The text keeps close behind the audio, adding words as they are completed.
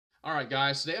All right,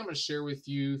 guys, today I'm going to share with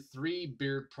you three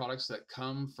beard products that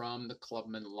come from the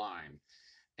Clubman line.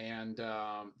 And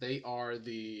they are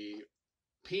the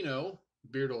Pinaud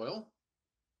beard oil,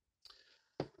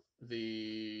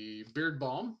 the beard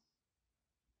balm,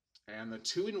 and the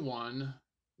two-in-one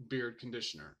beard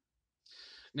conditioner.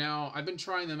 Now, I've been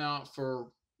trying them out for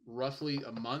roughly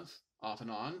a month off and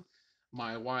on.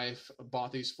 My wife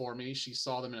bought these for me. She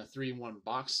saw them in a three-in-one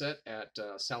box set at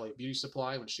Sally Beauty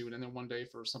Supply when she went in there one day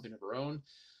for something of her own,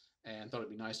 and thought it'd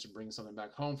be nice to bring something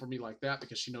back home for me like that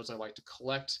because she knows I like to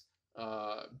collect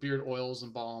beard oils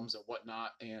and balms and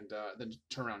whatnot, and then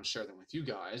turn around and share them with you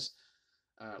guys.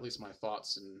 At least my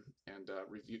thoughts and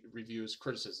reviews,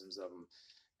 criticisms of them,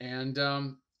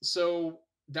 and so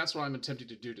that's what I'm attempting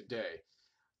to do today.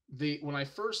 When I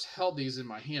first held these in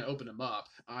my hand, opened them up,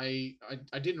 I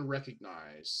didn't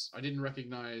recognize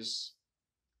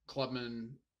Clubman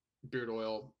beard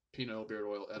oil, Pinaud beard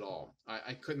oil at all.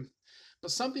 I couldn't,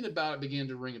 but something about it began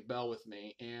to ring a bell with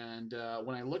me. And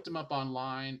when I looked them up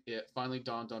online, it finally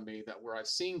dawned on me that where I've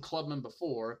seen Clubman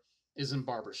before is in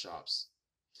barbershops.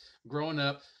 Growing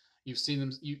up, you've seen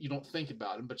them. You don't think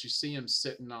about them, but you see them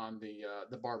sitting on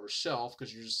the barber shelf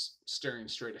because you're just staring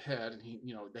straight ahead. And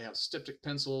they have styptic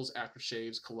pencils,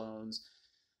 aftershaves, colognes,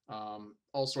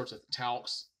 all sorts of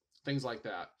talcs, things like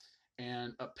that.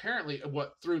 And apparently,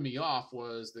 what threw me off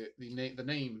was the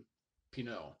name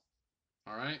Pinaud.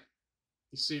 All right,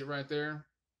 you see it right there.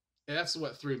 That's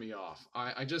what threw me off.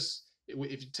 I just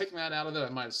if you take that out of it, I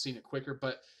might have seen it quicker.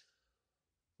 But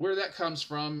where that comes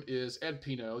from is Ed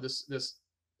Pinaud. This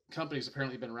company's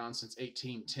apparently been around since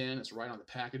 1810. It's right on the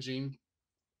packaging,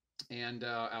 and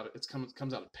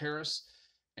comes out of Paris.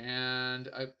 And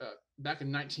back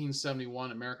in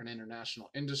 1971, American International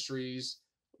Industries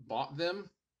bought them,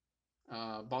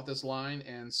 bought this line,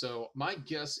 and so my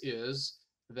guess is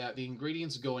that the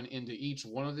ingredients going into each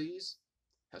one of these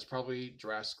has probably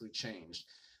drastically changed.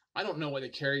 I don't know what they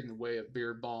carried in the way of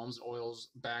beard balms, oils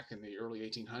back in the early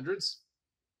 1800s.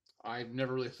 I've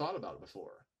never really thought about it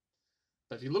before.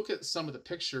 But if you look at some of the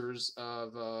pictures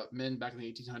of men back in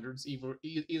the 1800s,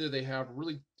 either they have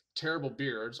really terrible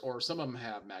beards or some of them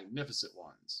have magnificent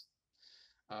ones.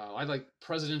 I like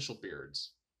presidential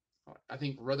beards. I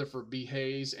think Rutherford B.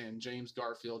 Hayes and James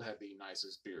Garfield had the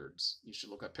nicest beards. You should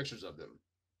look up pictures of them.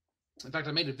 In fact,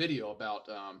 I made a video about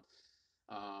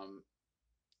um,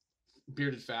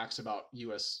 bearded facts about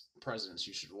U.S. presidents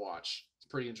you should watch. It's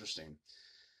pretty interesting.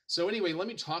 So anyway, let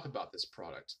me talk about this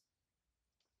product.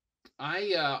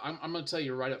 I'm going to tell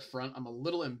you right up front, I'm a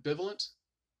little ambivalent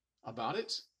about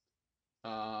it.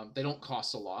 They don't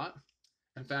cost a lot.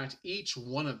 In fact, each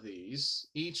one of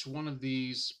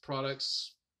these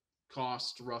products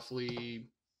cost roughly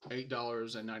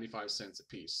 $8.95 a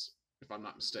piece, if I'm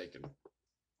not mistaken.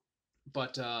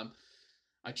 But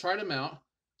I tried them out,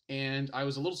 and I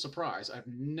was a little surprised. I've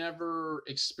never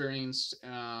experienced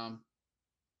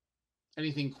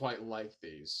anything quite like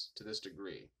these to this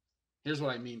degree. Here's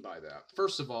what I mean by that.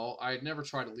 First of all, I had never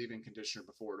tried a leave-in conditioner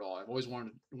before at all. I've always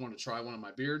wanted to try one on my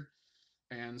beard,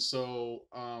 and so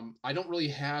I don't really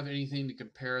have anything to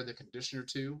compare the conditioner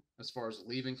to as far as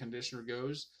leave-in conditioner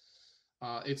goes.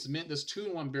 This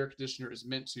two-in-one beard conditioner is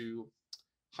meant to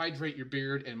hydrate your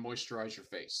beard and moisturize your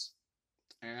face.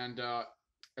 And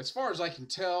as far as I can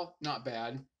tell, not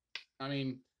bad. I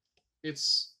mean,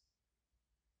 it's.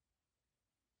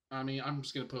 I'm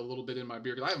just gonna put a little bit in my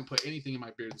beard. I haven't put anything in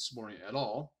my beard this morning at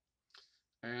all,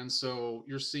 and so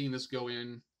you're seeing this go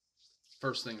in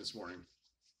first thing this morning,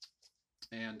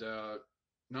 and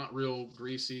not real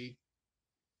greasy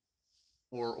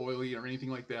or oily or anything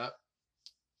like that.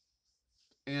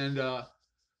 And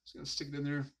just gonna stick it in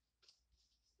there,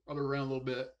 rub it around a little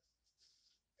bit.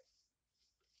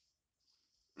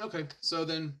 Okay, so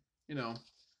then you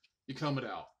comb it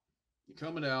out. You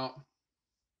comb it out,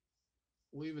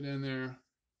 leave it in there,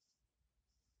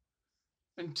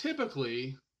 and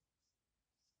typically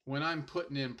when I'm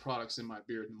putting in products in my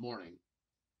beard in the morning,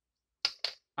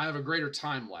 I have a greater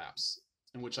time lapse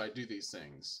in which I do these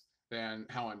things than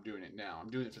how I'm doing it now. I'm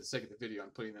doing it for the sake of the video.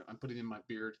 I'm putting in my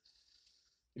beard,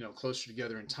 closer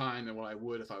together in time than what I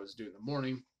would if I was doing it in the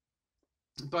morning.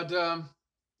 But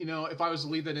if I was to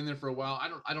leave that in there for a while,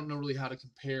 I don't know really how to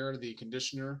compare the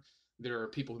conditioner. There are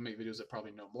people who make videos that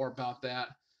probably know more about that.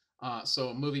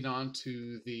 So moving on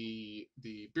to the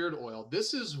beard oil,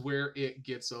 this is where it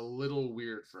gets a little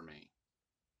weird for me,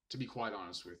 to be quite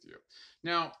honest with you.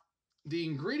 Now, the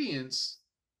ingredients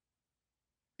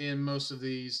in most of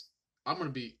these, I'm going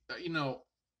to be,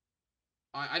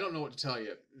 I don't know what to tell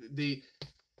you.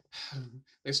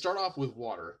 They start off with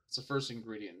water. It's the first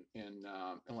ingredient in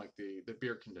like the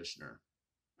beard conditioner.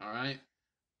 All right.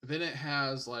 Then it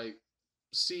has like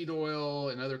seed oil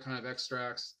and other kind of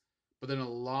extracts, but then a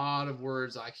lot of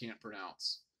words I can't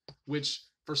pronounce, which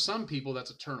for some people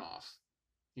that's a turnoff.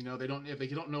 You know, they don't, if they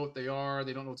don't know what they are,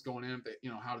 they don't know what's going in. They,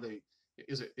 you know, how do they?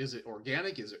 Is it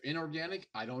organic? Is it inorganic?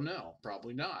 I don't know.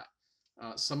 Probably not.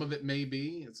 Some of it may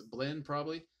be. It's a blend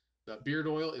probably. The beard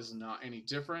oil is not any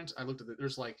different. I looked at it.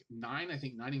 There's like nine, I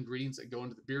think nine ingredients that go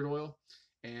into the beard oil,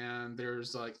 and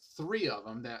there's like three of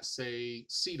them that say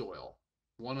seed oil.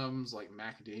 One of them's like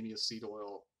macadamia seed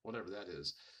oil, whatever that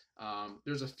is.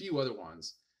 There's a few other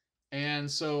ones, and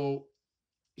so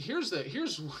here's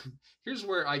here's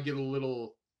where I get a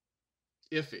little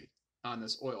iffy on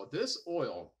this oil. This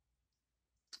oil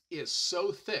is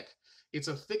so thick. It's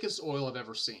the thickest oil I've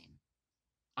ever seen.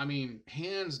 I mean,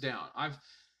 hands down. I've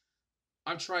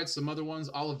tried some other ones.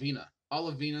 Olivina.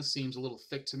 Olivina seems a little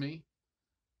thick to me,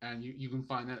 and you can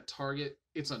find that at Target.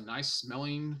 It's a nice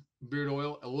smelling beard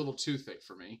oil, a little too thick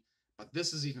for me, but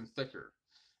this is even thicker.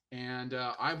 And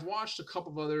I've watched a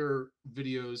couple of other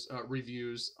videos,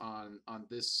 reviews on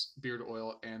this beard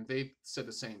oil, and they've said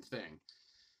the same thing.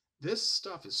 This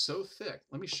stuff is so thick.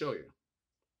 Let me show you.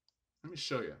 Let me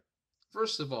show you.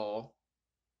 First of all,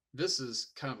 this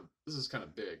is kind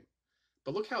of big,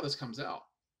 but look how this comes out.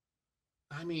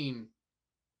 I mean,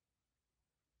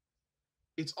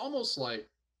 it's almost like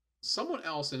someone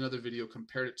else in another video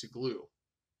compared it to glue,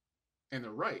 and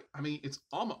they're right. I mean, it's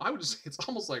almost, I would just say it's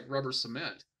almost like rubber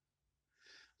cement.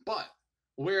 But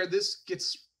where this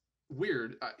gets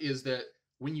weird is that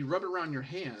when you rub it around your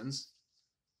hands,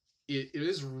 it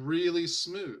is really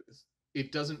smooth.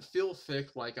 It doesn't feel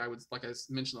thick like I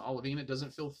mentioned the Olivine. It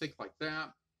doesn't feel thick like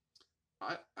that.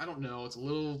 I don't know. It's a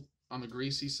little on the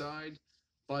greasy side,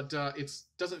 but it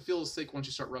doesn't feel as thick once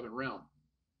you start rubbing around.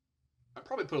 I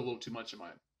probably put a little too much in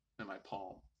my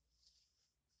palm,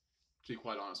 to be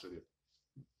quite honest with you.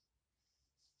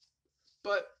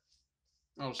 But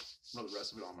I'll just rub the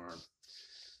rest of it on my arm.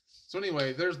 So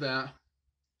anyway, there's that.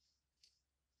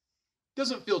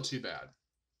 Doesn't feel too bad.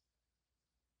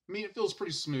 I mean, it feels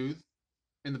pretty smooth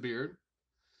in the beard.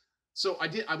 So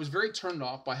I was very turned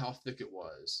off by how thick it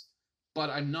was, but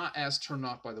I'm not as turned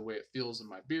off by the way it feels in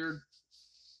my beard.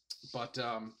 But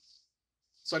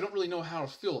so I don't really know how to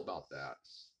feel about that.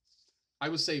 I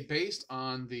would say based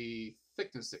on the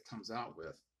thickness it comes out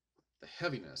with, the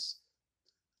heaviness,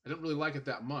 I don't really like it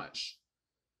that much.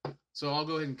 So I'll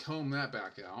go ahead and comb that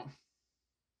back out.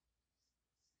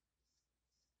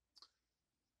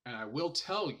 And I will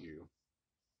tell you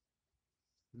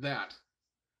that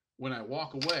when I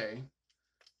walk away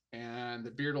and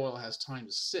the beard oil has time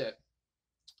to sit,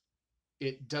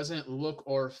 it doesn't look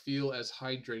or feel as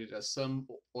hydrated as some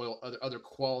other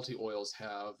quality oils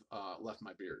have left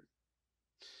my beard.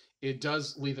 It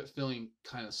does leave it feeling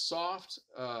kind of soft,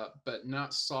 but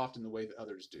not soft in the way that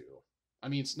others do. I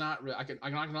mean, it's not. I can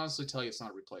honestly tell you, it's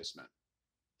not a replacement.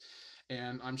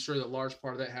 And I'm sure that a large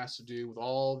part of that has to do with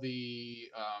all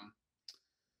the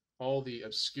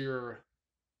obscure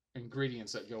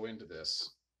ingredients that go into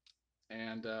this.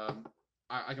 And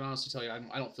I can honestly tell you,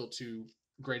 I don't feel too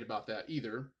great about that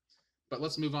either. But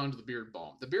let's move on to the beard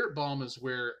balm. The beard balm is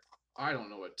where I don't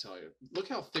know what to tell you. Look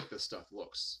how thick this stuff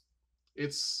looks.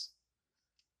 It's,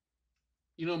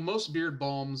 you know, most beard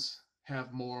balms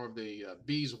have more of the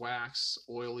beeswax,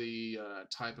 oily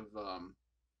type of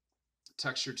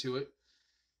texture to it.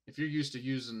 If you're used to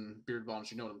using beard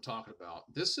balms, you know what I'm talking about.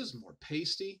 This is more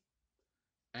pasty.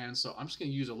 And so I'm just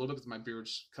going to use a little bit because my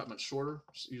beard's cut much shorter.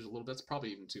 Just use a little bit. That's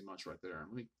probably even too much right there.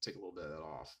 Let me take a little bit of that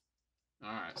off.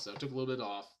 All right, so I took a little bit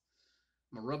off.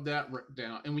 I'm going to rub that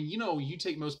down. And when you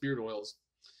take most beard oils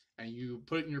and you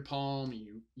put it in your palm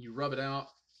and you rub it out,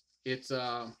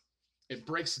 it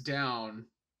breaks down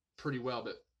pretty well.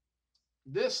 But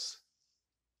this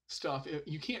stuff,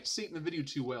 you can't see it in the video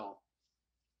too well.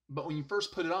 But when you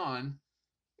first put it on,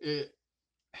 it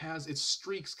has its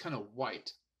streaks kind of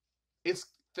white. It's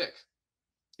thick.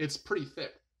 It's pretty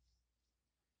thick.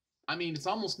 I mean, it's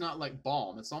almost not like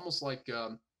balm. It's almost like,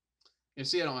 you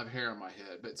see, I don't have hair on my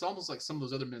head, but it's almost like some of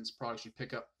those other men's products you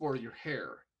pick up for your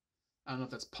hair. I don't know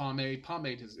if that's pomade.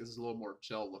 Pomade is a little more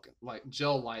gel looking, like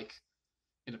gel-like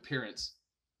in appearance.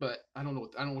 But I don't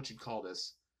know what you'd call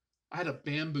this. I had a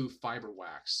bamboo fiber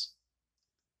wax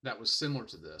that was similar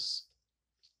to this,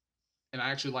 and I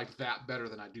actually like that better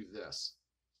than I do this.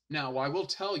 Now, what I will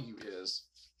tell you is,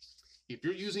 if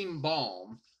you're using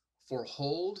balm for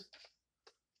hold,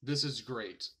 this is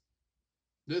great.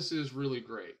 This is really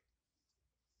great.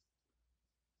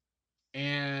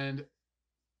 And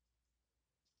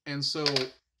so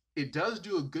it does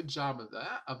do a good job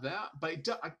of that, but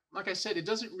like I said, it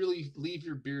doesn't really leave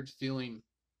your beard feeling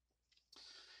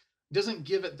doesn't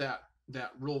give it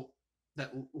that real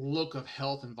that look of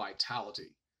health and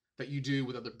vitality that you do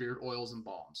with other beard oils and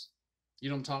balms. You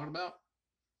know what I'm talking about?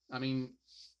 I mean,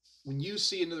 when you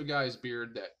see another guy's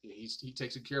beard that he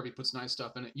takes good care of, he puts nice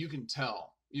stuff in it, you can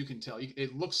tell. You can tell.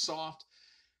 It looks soft.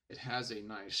 It has a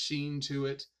nice sheen to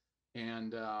it,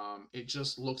 and it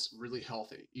just looks really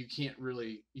healthy. You can't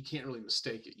really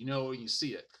mistake it. You know when you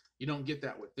see it. You don't get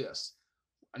that with this.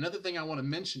 Another thing I want to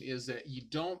mention is that you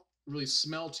don't really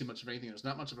smell too much of anything. There's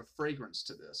not much of a fragrance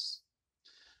to this.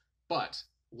 But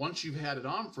once you've had it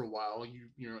on for a while,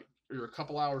 you're a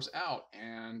couple hours out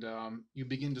and you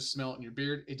begin to smell it in your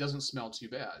beard. It doesn't smell too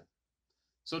bad.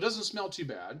 So it doesn't smell too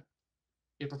bad.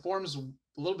 It performs a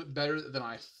little bit better than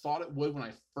I thought it would when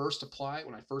I first apply it,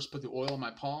 when I first put the oil in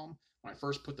my palm, when I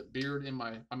first put the beard in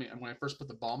my, I mean, when I first put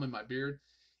the balm in my beard.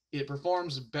 It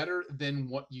performs better than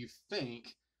what you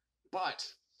think, but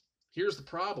here's the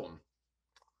problem.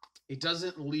 It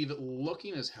doesn't leave it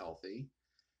looking as healthy,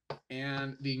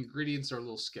 and the ingredients are a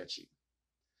little sketchy.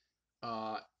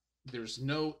 Uh, there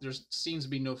seems to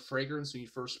be no fragrance when you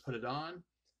first put it on,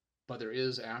 but there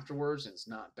is afterwards, and it's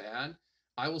not bad.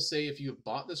 I will say if you have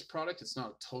bought this product, it's not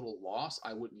a total loss.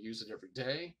 I wouldn't use it every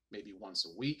day, maybe once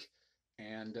a week,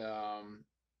 and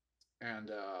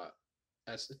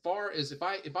as far as if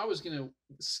I was going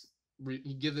to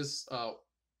give this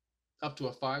up to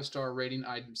a 5-star rating,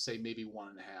 I'd say maybe 1.5.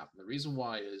 And the reason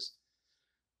why is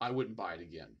I wouldn't buy it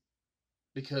again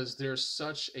because there's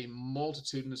such a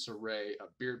multitudinous array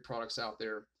of beard products out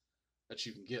there that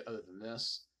you can get other than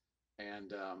this,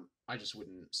 and I just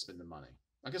wouldn't spend the money.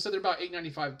 Like I said, they're about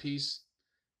 $8.95 a piece,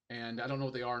 and I don't know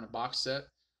what they are in a box set.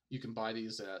 You can buy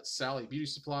these at Sally Beauty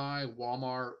Supply,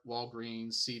 Walmart,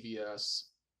 Walgreens, CVS,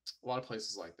 a lot of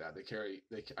places like that.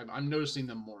 I'm noticing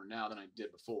them more now than I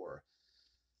did before.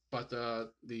 But the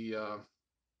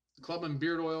Clubman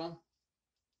beard oil,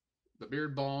 the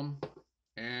beard balm,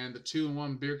 and the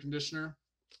 2-in-1 beard conditioner,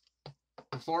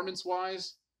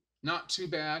 performance-wise, not too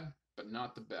bad, but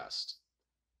not the best.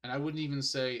 And I wouldn't even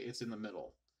say it's in the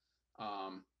middle.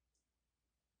 Um,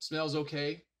 Smells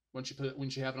okay once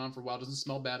you have it on for a while. It doesn't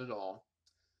smell bad at all,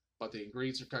 but the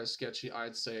ingredients are kind of sketchy.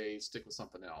 I'd say stick with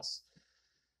something else.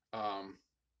 Um,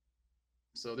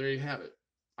 so there you have it.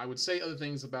 I would say other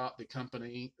things about the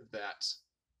company that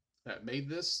made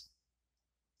this.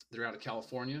 They're out of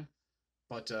California,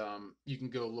 but you can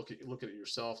go look at it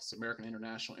yourself. It's American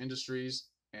International Industries,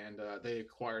 and they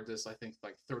acquired this I think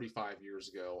like 35 years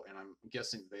ago, and I'm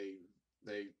guessing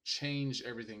they changed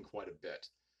everything quite a bit.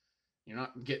 You're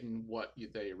not getting what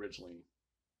they originally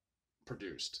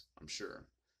produced, I'm sure.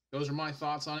 Those are my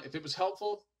thoughts on it. If it was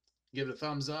helpful, give it a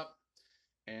thumbs up,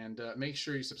 and make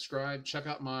sure you subscribe. Check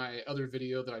out my other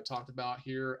video that I talked about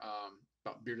here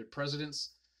about bearded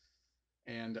presidents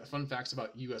and fun facts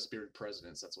about U.S. bearded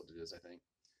presidents. That's what it is, I think.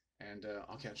 And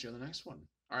I'll catch you on the next one.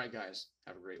 All right, guys.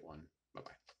 Have a great one.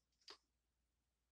 Bye-bye.